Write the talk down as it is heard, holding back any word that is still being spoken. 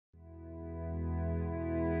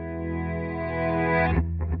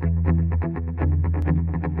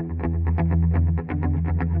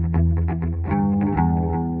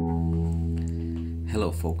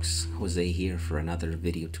folks, Jose here for another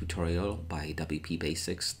video tutorial by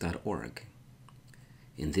wpbasics.org.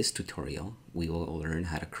 In this tutorial, we will learn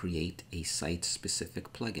how to create a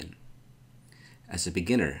site-specific plugin. As a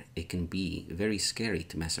beginner, it can be very scary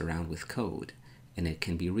to mess around with code, and it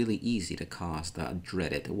can be really easy to cause the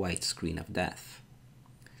dreaded white screen of death.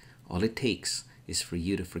 All it takes is for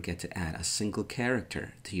you to forget to add a single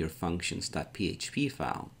character to your functions.php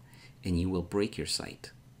file, and you will break your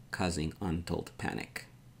site, causing untold panic.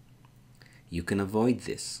 You can avoid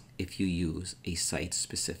this if you use a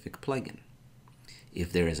site-specific plugin.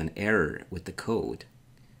 If there is an error with the code,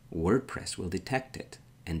 WordPress will detect it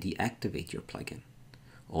and deactivate your plugin.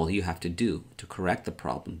 All you have to do to correct the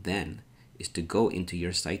problem then is to go into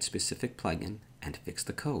your site-specific plugin and fix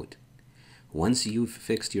the code. Once you've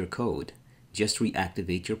fixed your code, just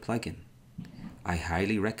reactivate your plugin. I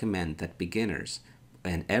highly recommend that beginners,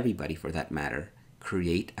 and everybody for that matter,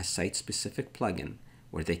 create a site-specific plugin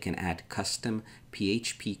where they can add custom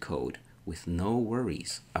PHP code with no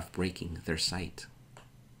worries of breaking their site.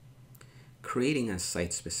 Creating a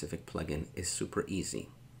site-specific plugin is super easy.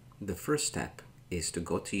 The first step is to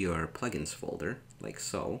go to your plugins folder, like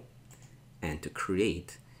so, and to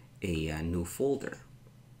create a new folder.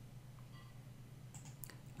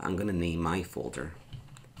 I'm going to name my folder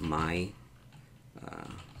my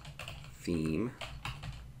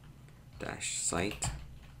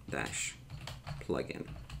theme-site-plugin.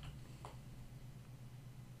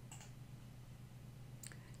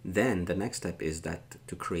 Then the next step is that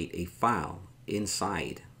to create a file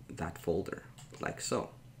inside that folder, like so.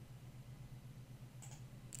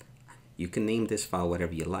 You can name this file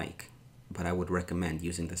whatever you like, but I would recommend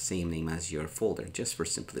using the same name as your folder just for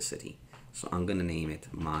simplicity. So I'm going to name it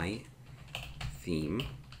my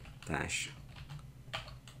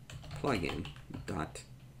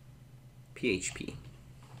theme-plugin.php.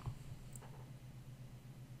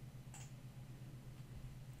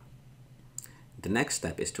 The next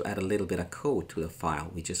step is to add a little bit of code to the file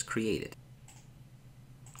we just created.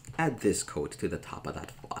 Add this code to the top of that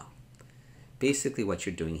file. Basically what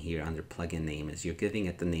you're doing here under plugin name is you're giving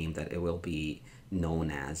it the name that it will be known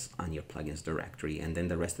as on your plugins directory, and then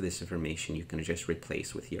the rest of this information you can just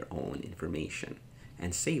replace with your own information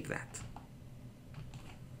and save that.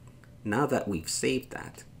 Now that we've saved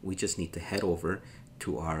that, we just need to head over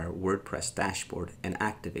to our WordPress dashboard and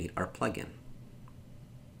activate our plugin.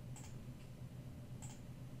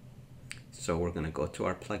 So we're going to go to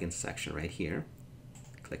our plugin section right here,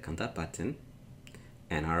 click on that button,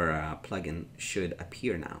 and our plugin should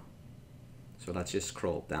appear now. So let's just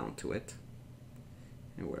scroll down to it.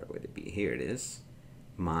 And where would it be? Here it is,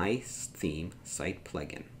 my theme site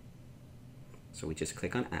plugin. So we just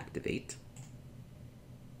click on activate,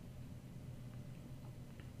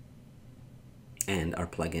 and our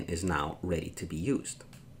plugin is now ready to be used.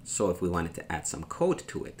 So if we wanted to add some code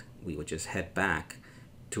to it, we would just head back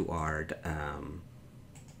to our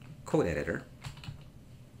code editor,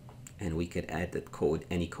 and we could add the code,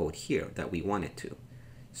 any code here that we wanted to.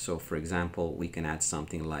 So for example, we can add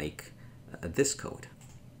something like this code.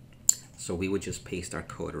 So we would just paste our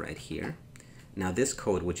code right here. Now this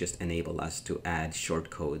code would just enable us to add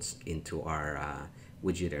shortcodes into our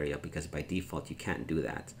widget area, because by default you can't do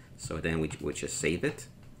that. So then we would just save it.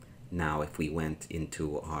 Now if we went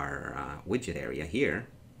into our widget area here,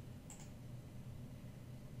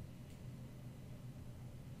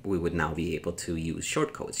 we would now be able to use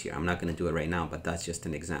shortcodes here. I'm not going to do it right now, but that's just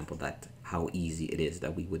an example that how easy it is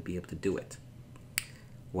that we would be able to do it.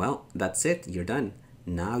 Well, that's it. You're done.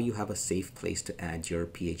 Now you have a safe place to add your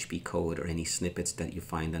PHP code or any snippets that you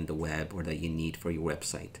find on the web or that you need for your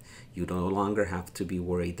website. You no longer have to be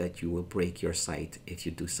worried that you will break your site if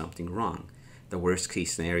you do something wrong. The worst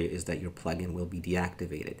case scenario is that your plugin will be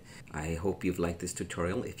deactivated. I hope you've liked this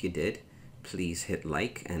tutorial. If you did, please hit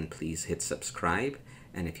like and please hit subscribe.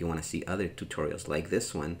 And if you want to see other tutorials like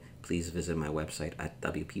this one, please visit my website at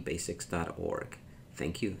wpbasics.org.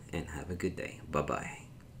 Thank you and have a good day. Bye-bye.